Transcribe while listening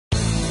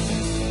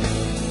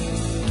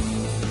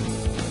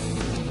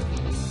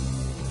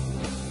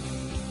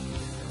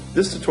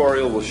This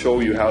tutorial will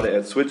show you how to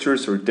add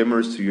switchers or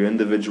dimmers to your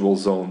individual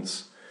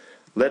zones.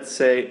 Let's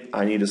say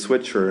I need a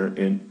switcher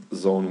in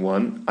zone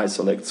 1. I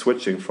select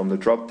switching from the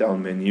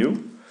drop-down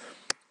menu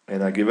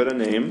and I give it a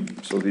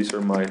name. So these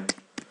are my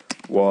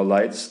wall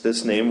lights.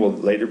 This name will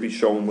later be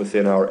shown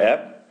within our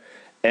app.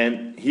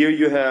 And here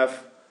you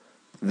have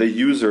the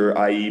user,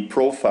 i.e.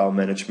 profile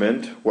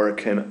management, where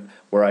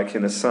I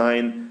can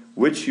assign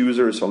which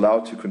user is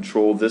allowed to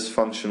control this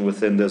function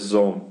within this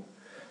zone.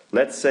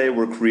 Let's say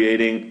we're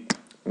creating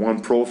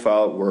one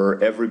profile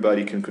where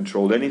everybody can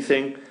control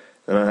anything,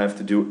 then I have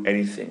to do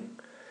anything.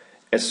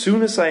 As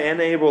soon as I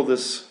enable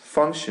this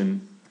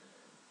function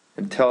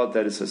and tell it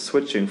that it's a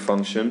switching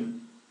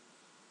function,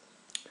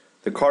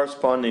 the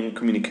corresponding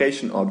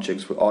communication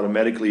objects will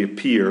automatically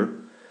appear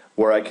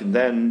where I can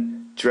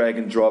then drag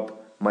and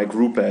drop my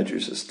group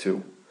addresses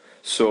to.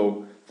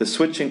 So the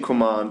switching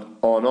command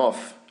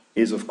on-off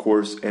is of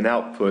course an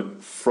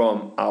output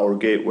from our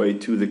gateway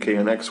to the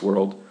KNX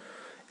world,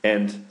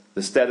 and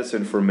the status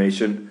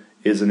information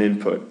is an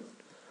input.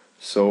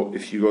 So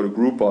if you go to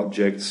group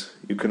objects,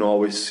 you can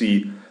always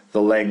see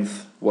the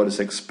length, what is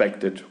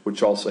expected,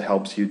 which also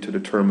helps you to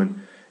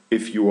determine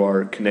if you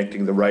are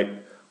connecting the right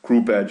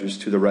group address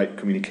to the right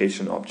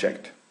communication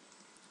object.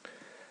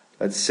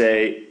 Let's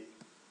say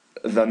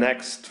the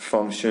next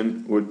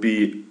function would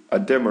be a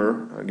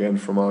dimmer, again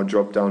from our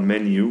drop-down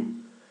menu,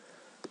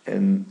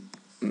 and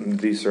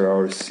these are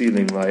our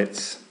ceiling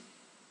lights.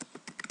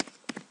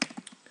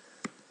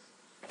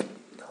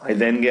 I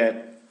then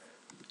get,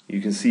 you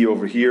can see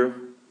over here,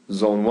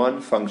 zone 1,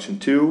 function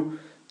 2,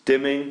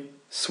 dimming,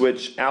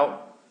 switch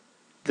out.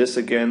 This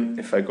again,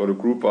 if I go to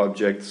group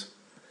objects,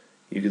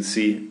 you can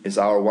see is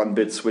our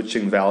 1-bit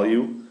switching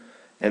value.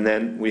 And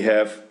then we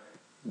have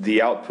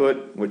the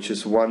output, which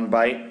is 1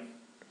 byte,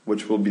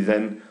 which will be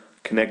then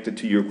connected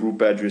to your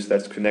group address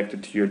that's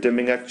connected to your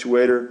dimming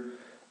actuator,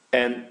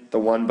 and the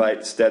 1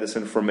 byte status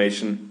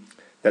information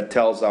that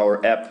tells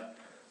our app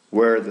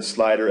where the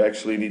slider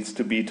actually needs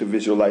to be to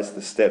visualize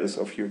the status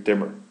of your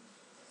dimmer.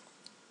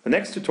 The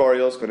next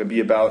tutorial is going to be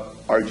about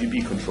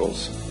RGB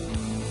controls.